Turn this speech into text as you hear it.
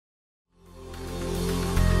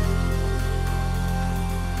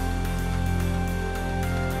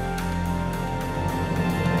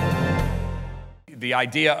the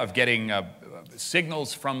idea of getting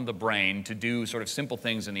signals from the brain to do sort of simple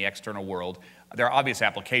things in the external world, there are obvious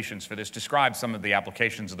applications for this. Describe some of the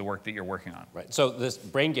applications of the work that you're working on. Right. So this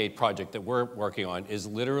BrainGate project that we're working on is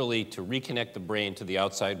literally to reconnect the brain to the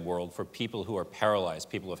outside world for people who are paralyzed,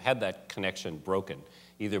 people who have had that connection broken,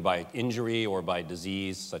 either by injury or by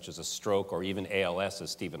disease, such as a stroke or even ALS,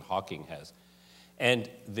 as Stephen Hawking has. And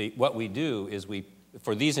what we do is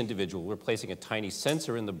for these individuals, we're placing a tiny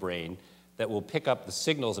sensor in the brain that will pick up the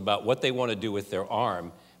signals about what they want to do with their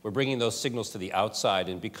arm. We're bringing those signals to the outside,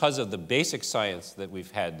 and because of the basic science that we've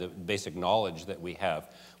had, the basic knowledge that we have,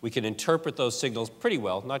 we can interpret those signals pretty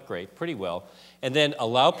well, not great, pretty well, and then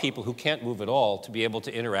allow people who can't move at all to be able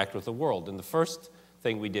to interact with the world. And the first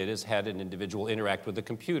thing we did is had an individual interact with the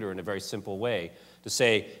computer in a very simple way to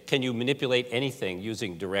say, can you manipulate anything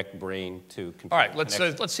using direct brain to computer? All right,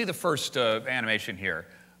 let's see the first animation here.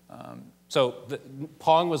 So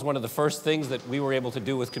Pong was one of the first things that we were able to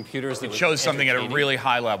do with computers. It shows something at a really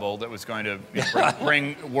high level that was going to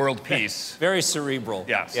bring world peace. Very cerebral.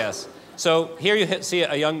 Yes. Yes. So here you see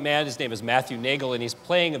a young man, his name is Matthew Nagel, and he's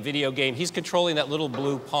playing a video game. He's controlling that little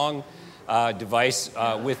blue Pong device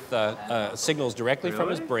with signals directly from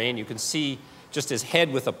his brain. You can see just his head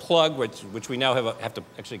with a plug, which we now have to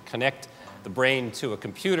actually connect the brain to a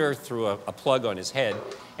computer through a plug on his head.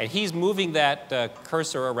 And he's moving that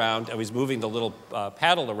cursor around, and he's moving the little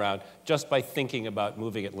paddle around just by thinking about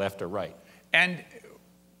moving it left or right.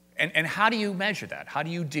 And how do you measure that? How do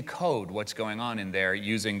you decode what's going on in there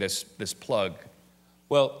using this plug?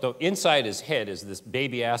 Well, inside his head is this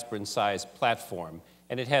baby aspirin-sized platform,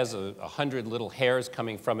 and it has 100 little hairs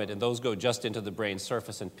coming from it, and those go just into the brain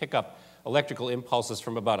surface and pick up electrical impulses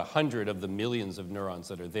from about 100 of the millions of neurons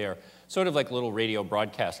that are there, sort of like little radio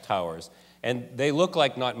broadcast towers. And they look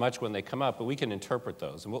like not much when they come out, but we can interpret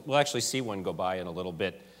those. And we'll actually see one go by in a little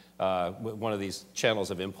bit. One of these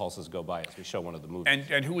channels of impulses go by as we show one of the movies.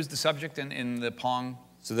 And who was the subject in the Pong?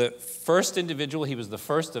 So the first individual, he was the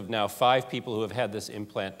first of now 5 people who have had this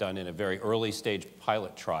implant done in a very early stage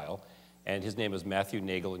pilot trial. And his name was Matthew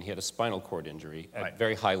Nagel, and he had a spinal cord injury at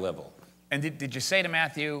very high level. And did you say to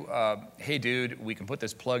Matthew, hey, dude, we can put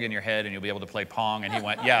this plug in your head and you'll be able to play Pong? And he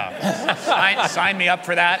went, yeah, sign me up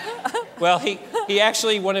for that. Well, he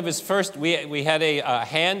actually, one of his first, we had a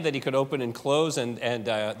hand that he could open and close, and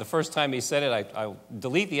the first time he said it, I'll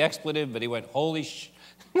delete the expletive, but he went, holy sh...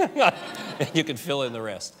 You can fill in the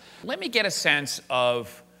rest. Let me get a sense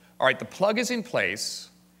of, all right, the plug is in place.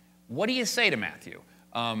 What do you say to Matthew?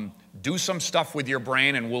 Do some stuff with your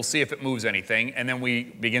brain and we'll see if it moves anything, and then we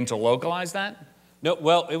begin to localize that? No,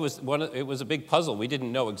 well, it was a big puzzle. We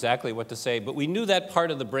didn't know exactly what to say, but we knew that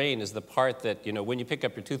part of the brain is the part that, you know, when you pick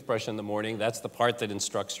up your toothbrush in the morning, that's the part that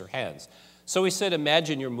instructs your hands. So we said,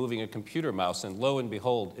 imagine you're moving a computer mouse, and lo and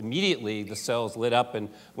behold, immediately the cells lit up, and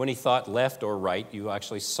when he thought left or right, you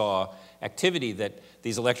actually saw activity that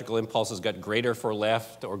these electrical impulses got greater for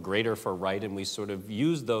left or greater for right, and we sort of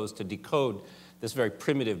used those to decode this very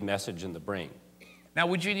primitive message in the brain. Now,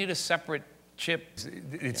 would you need a separate chip?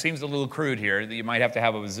 It seems a little crude here that you might have to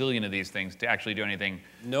have a bazillion of these things to actually do anything.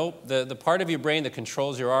 Nope. The part of your brain that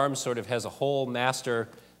controls your arm sort of has a whole master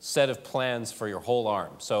set of plans for your whole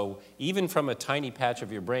arm. So even from a tiny patch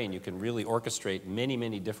of your brain, you can really orchestrate many,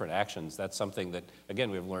 many different actions. That's something that, again,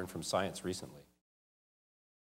 we've learned from science recently.